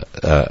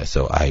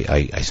so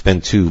I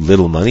spend too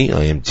little money.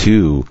 I am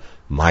too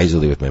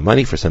miserly with my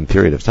money. For some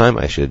period of time,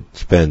 I should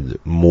spend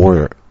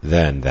more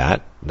than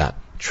that, not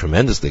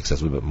tremendously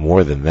excessive, but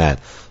more than that,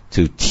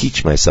 to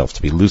teach myself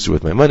to be looser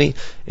with my money,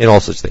 and all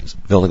such things.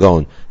 Vilna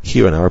Gaon,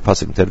 here in our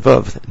Pasuk in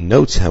Tedvav,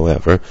 notes,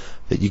 however,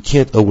 that you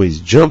can't always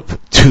jump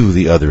to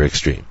the other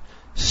extreme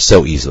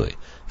so easily.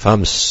 If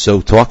I'm so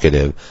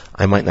talkative,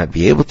 I might not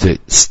be able to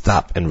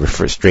stop and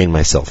restrain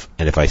myself.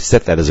 And if I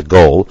set that as a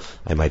goal,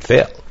 I might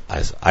fail.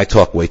 As I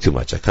talk way too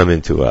much. I come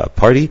into a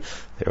party,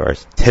 there are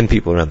 10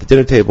 people around the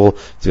dinner table,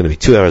 it's going to be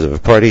 2 hours of a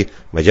party.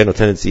 My general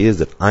tendency is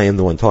that I am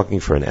the one talking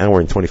for an hour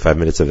and 25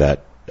 minutes of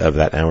that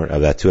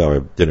 2 hour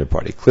dinner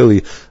party. Clearly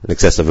an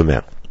excessive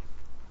amount.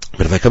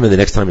 But if I come in the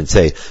next time and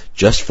say,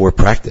 just for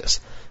practice,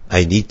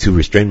 I need to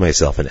restrain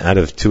myself, and out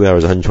of 2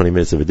 hours, 120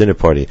 minutes of a dinner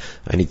party,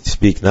 I need to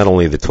speak not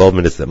only the 12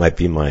 minutes that might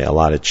be my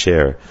allotted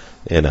share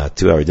in a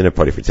 2 hour dinner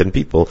party for 10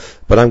 people,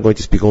 but I'm going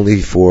to speak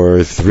only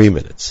for 3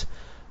 minutes.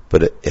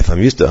 But if I'm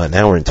used to an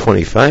hour and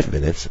 25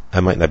 minutes, I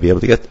might not be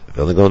able to get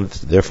there.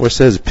 Therefore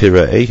says,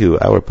 Pira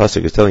Ehu, our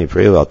pasuk is telling you,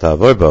 Pira al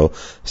Tavorbo,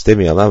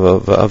 Stemi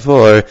alav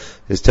avor,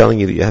 is telling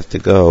you that you have to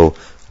go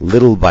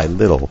little by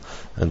little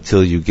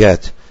until you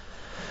get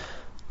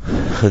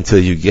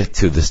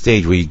to the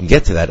stage where you can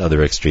get to that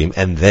other extreme,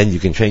 and then you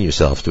can train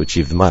yourself to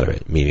achieve the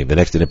moderate. Meaning, the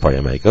next dinner party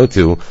I might go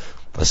to,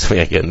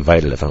 assuming I get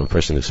invited, if I'm a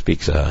person who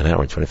speaks an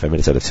hour and 25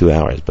 minutes out of 2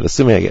 hours, but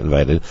assuming I get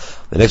invited,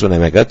 the next one I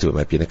might go to, it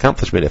might be an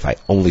accomplishment if I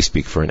only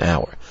speak for an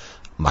hour.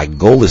 My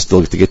goal is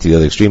still to get to the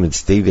other extreme and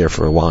stay there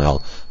for a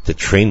while to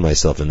train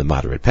myself in the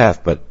moderate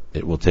path, but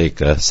it will take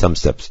some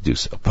steps to do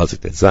so. Pasuk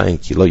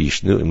Tetzayin, Ki lo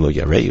yishnu im lo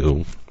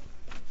yareu,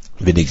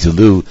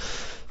 v'nigzulu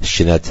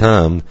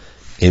shinatam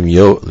im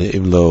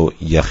lo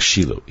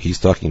yachshilu. He's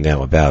talking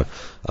now about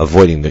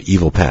avoiding the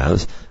evil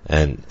paths,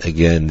 and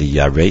again, the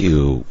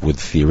yareu would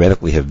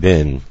theoretically have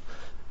been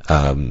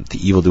the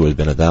evildoers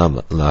ben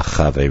adam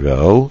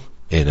lachavero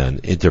in an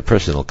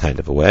interpersonal kind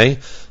of a way.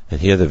 And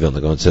here the Vilna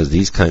Gaon says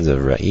these kinds of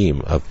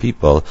ra'im, of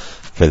people,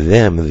 for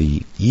them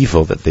the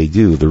evil that they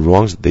do, the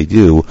wrongs that they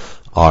do,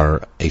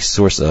 are a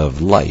source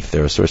of life.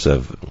 They're a source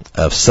of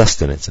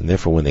sustenance, and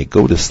therefore when they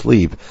go to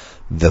sleep,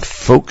 the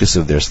focus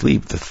of their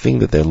sleep, the thing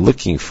that they're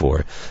looking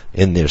for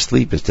in their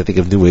sleep, is to think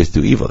of new ways to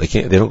do evil. They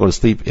don't go to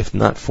sleep if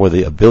not for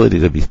the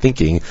ability to be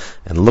thinking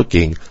and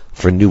looking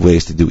for new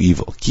ways to do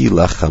evil.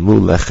 Because in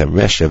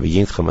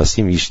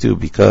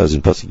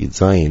Pasuk Yud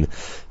Zayin,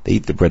 they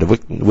eat the bread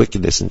of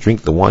wickedness and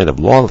drink the wine of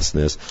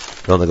lawlessness.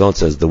 Vilna Gaon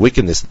says the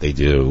wickedness that they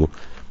do.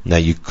 Now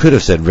you could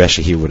have said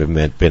Resha here would have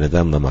meant Ben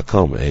Adam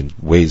Lamakom, and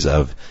ways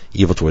of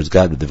evil towards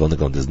God, but the Vilna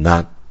Gaon does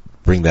not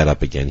bring that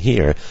up again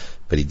here.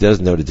 But he does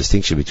note a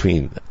distinction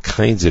between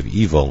kinds of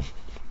evil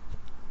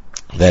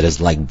that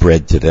is like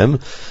bread to them,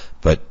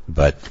 but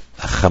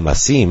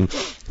Chamasim,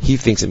 he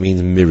thinks it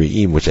means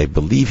Miri'im, which I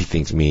believe he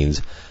thinks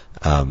means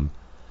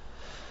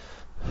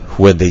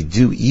when they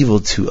do evil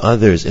to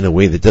others in a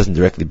way that doesn't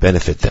directly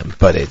benefit them,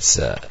 but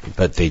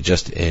they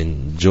just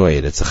enjoy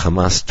it. It's a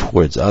Hamas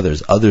towards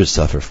others. Others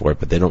suffer for it,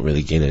 but they don't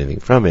really gain anything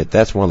from it.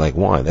 That's more like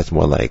wine. That's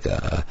more like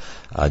a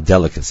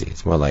delicacy.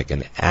 It's more like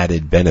an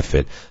added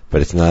benefit,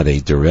 but it's not a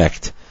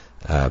direct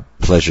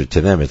pleasure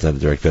to them, it's not a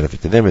direct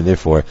benefit to them, and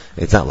therefore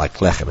it's not like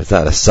lechem, it's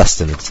not a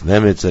sustenance to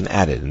them, it's an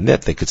added, and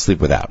that they could sleep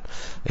without,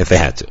 if they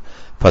had to.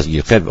 But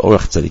the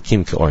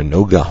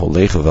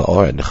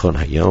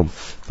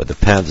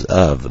paths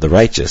of the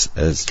righteous,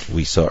 as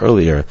we saw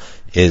earlier,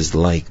 is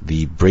like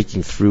the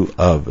breaking through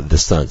of the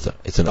sun. So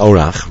it's an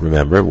orach,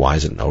 remember. Why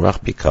is it an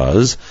orach?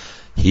 Because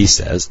he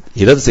says,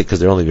 he doesn't say because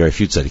there are only very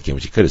few tzaddikim,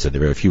 which he could have said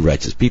there are very few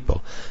righteous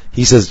people.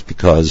 He says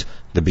because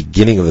the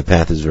beginning of the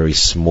path is very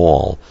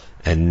small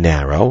and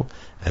narrow,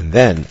 and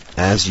then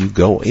as you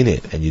go in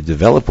it and you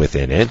develop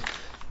within it,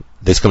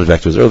 this comes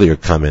back to his earlier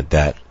comment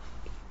that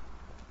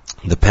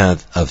the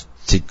path of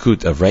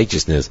tzidkut, of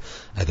righteousness,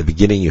 at the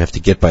beginning you have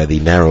to get by the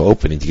narrow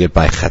opening, to get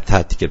by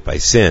chatat, to get by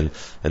sin,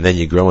 and then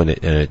you grow in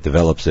it and it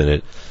develops and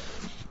it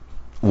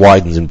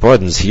widens and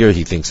broadens. Here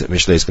he thinks that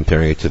Mishlei is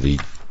comparing it to the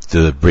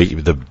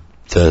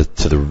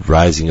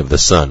rising of the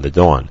sun, the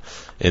dawn,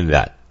 in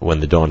that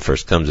when the dawn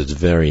first comes it's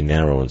very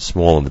narrow and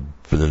small, and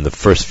then the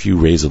first few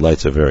rays of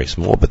lights are very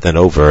small, but then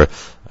over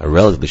a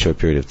relatively short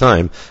period of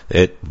time,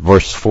 it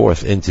bursts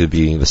forth into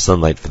being the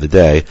sunlight for the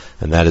day,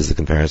 and that is the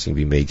comparison to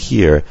be made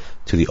here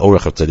to the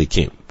orach of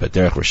tzaddikim. But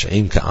derech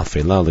r'shaim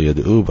ka'afela lo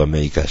yad'u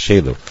b'mei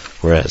kashelu.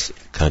 Whereas,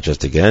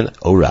 contrast again,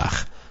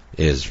 orach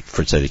is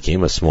for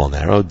tzaddikim, a small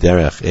narrow.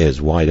 Derech is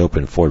wide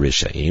open for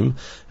rishaim,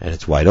 and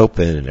it's wide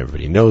open, and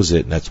everybody knows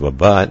it, and that's what,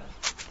 but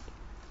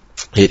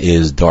it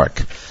is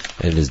dark.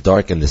 And it is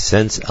dark in the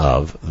sense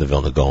of, the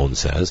Vilna Gaon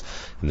says,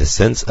 in the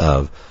sense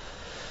of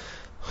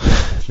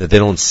that they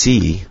don't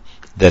see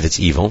that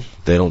it's evil,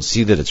 they don't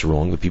see that it's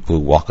wrong, the people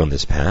who walk on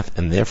this path,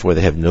 and therefore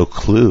they have no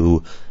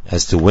clue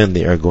as to when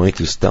they are going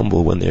to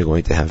stumble, when they are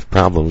going to have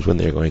problems, when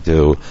they are going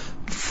to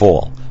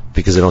fall,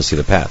 because they don't see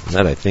the path. And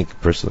that, I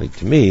think, personally,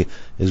 to me,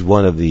 is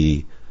one of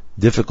the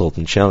difficult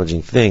and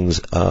challenging things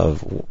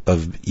of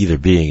either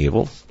being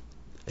evil,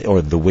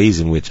 or the ways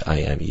in which I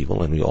am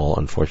evil, and we all,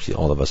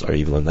 unfortunately, all of us are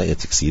evil and not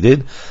yet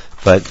succeeded,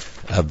 but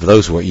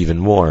those who are even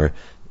more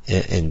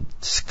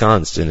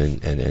ensconced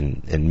and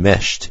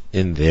enmeshed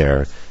in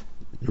their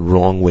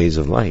wrong ways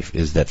of life,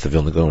 is that the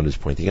Vilna Gaon is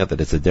pointing out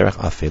that it's a derech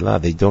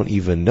afela. They don't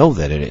even know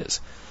that it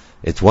is.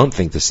 It's one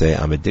thing to say,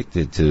 I'm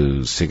addicted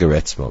to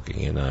cigarette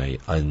smoking, and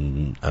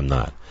I'm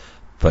not.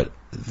 But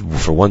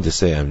for one to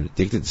say, I'm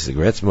addicted to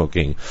cigarette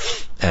smoking,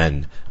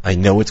 and I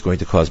know it's going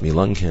to cause me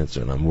lung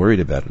cancer, and I'm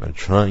worried about it, and I'm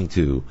trying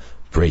to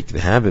break the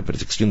habit, but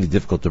it's extremely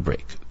difficult to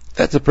break.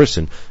 That's a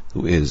person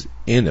who is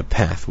in a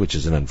path which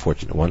is an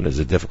unfortunate one, is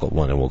a difficult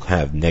one, and will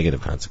have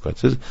negative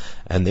consequences,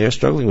 and they're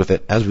struggling with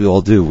it, as we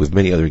all do, with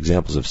many other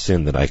examples of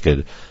sin that I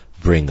could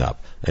bring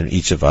up. And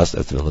each of us,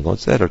 as the Vilna Gaon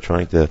said, are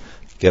trying to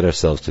get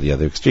ourselves to the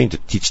other extreme, to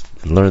teach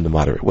and learn the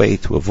moderate way,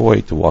 to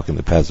avoid, to walk in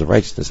the paths of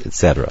righteousness,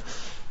 etc.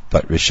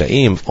 But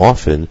Rishaim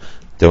often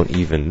don't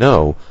even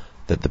know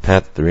that the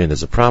path that they're in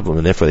is a problem,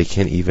 and therefore they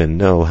can't even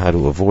know how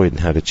to avoid and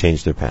how to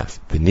change their path.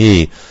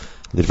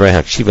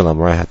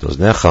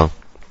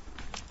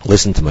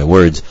 Listen to my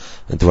words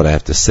and to what I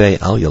have to say.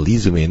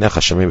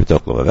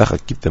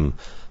 Keep them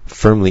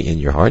firmly in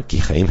your heart,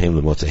 because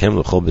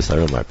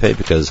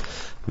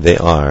they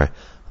are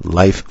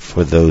life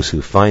for those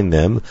who find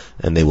them,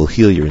 and they will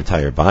heal your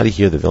entire body.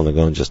 Here the Vilna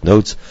Gaon just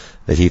notes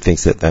that he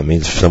thinks that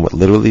means somewhat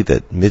literally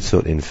that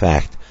mitzvot in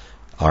fact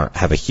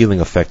have a healing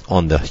effect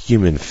on the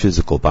human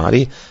physical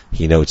body.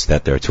 He notes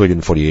that there are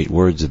 248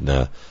 words in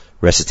the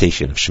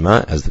recitation of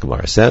Shema, as the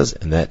Gemara says,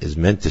 and that is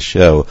meant to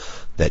show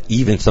that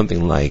even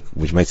something like,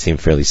 which might seem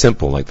fairly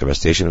simple, like the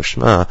recitation of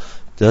Shema,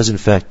 does in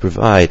fact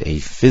provide a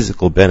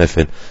physical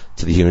benefit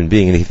to the human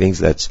being, and he thinks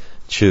that's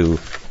true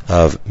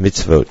of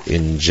mitzvot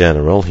in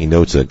general. He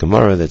notes a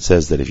Gemara that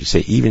says that if you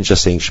say, even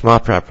just saying Shema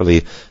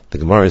properly, the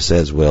Gemara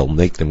says will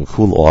make them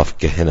cool off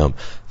Gehenna,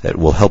 that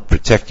will help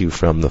protect you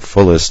from the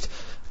fullest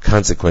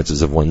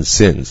consequences of one's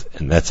sins,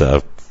 and that's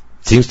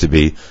seems to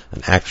be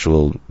an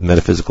actual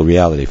metaphysical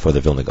reality for the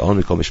Vilna Gaon.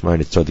 We call Mishmar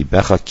Nitzodi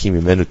Ki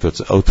Mimenu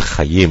Totzaot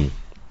Chayim.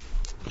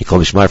 We call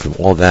Mishmar from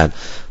all that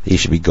you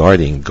should be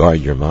guard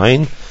your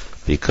mind,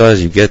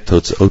 because you get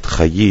Totzaot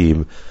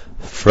Chayim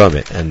from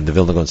it. And the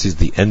Vilna Gaon sees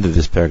the end of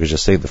this paragraph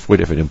just saying the 4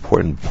 different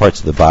important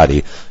parts of the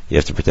body you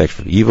have to protect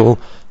from evil.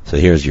 So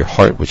here's your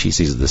heart, which he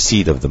sees as the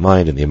seat of the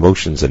mind and the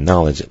emotions and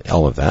knowledge and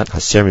all of that.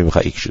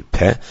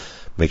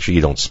 Make sure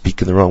you don't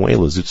speak in the wrong way,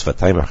 and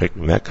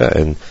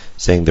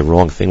saying the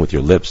wrong thing with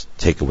your lips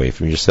take away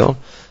from yourself.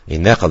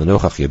 And then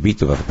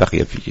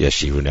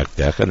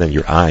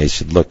your eyes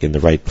should look in the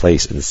right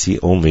place and see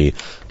only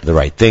the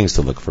right things,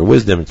 to look for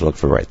wisdom and to look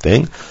for the right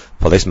thing.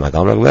 And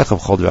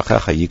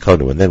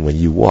then when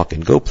you walk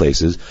and go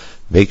places,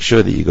 make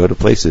sure that you go to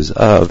places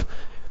of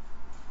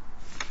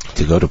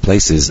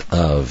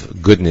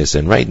goodness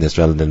and rightness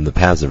rather than the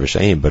paths of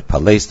Rishaim. But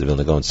Palais, the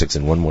Vilna Gaon sticks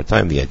in one more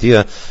time the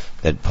idea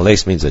that Palais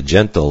means a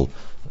gentle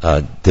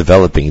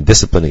developing,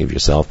 disciplining of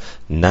yourself,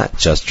 not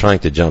just trying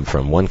to jump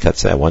from one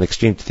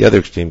extreme to the other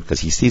extreme,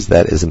 because he sees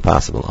that is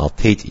impossible. Al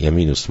tate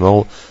yaminu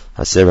smol,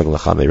 haserag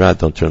lachameirad,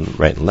 don't turn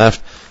right and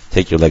left,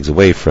 take your legs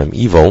away from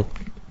evil,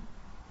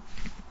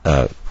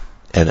 and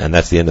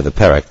that's the end of the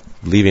parak,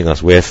 leaving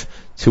us with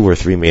two or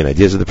three main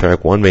ideas of the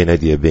parak. One main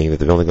idea being that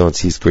the Vilna Gaon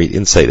sees great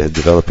insight as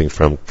developing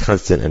from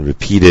constant and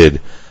repeated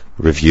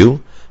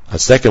review. A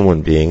second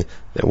one being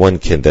that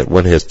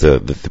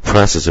the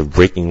process of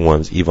breaking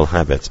one's evil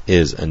habits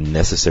is a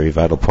necessary,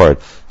 vital part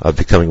of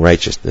becoming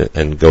righteous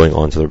and going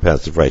on to the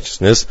paths of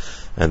righteousness.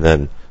 And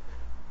then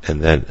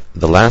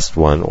the last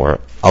one,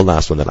 or a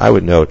last one that I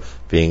would note,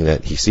 being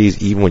that he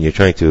sees even when you're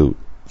trying to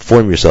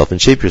form yourself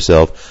and shape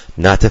yourself,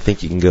 not to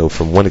think you can go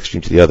from one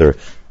extreme to the other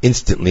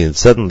instantly and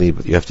suddenly,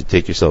 but you have to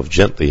take yourself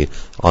gently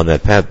on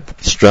that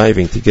path,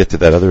 striving to get to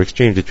that other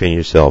extreme to train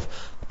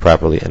yourself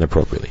properly and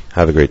appropriately.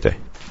 Have a great day.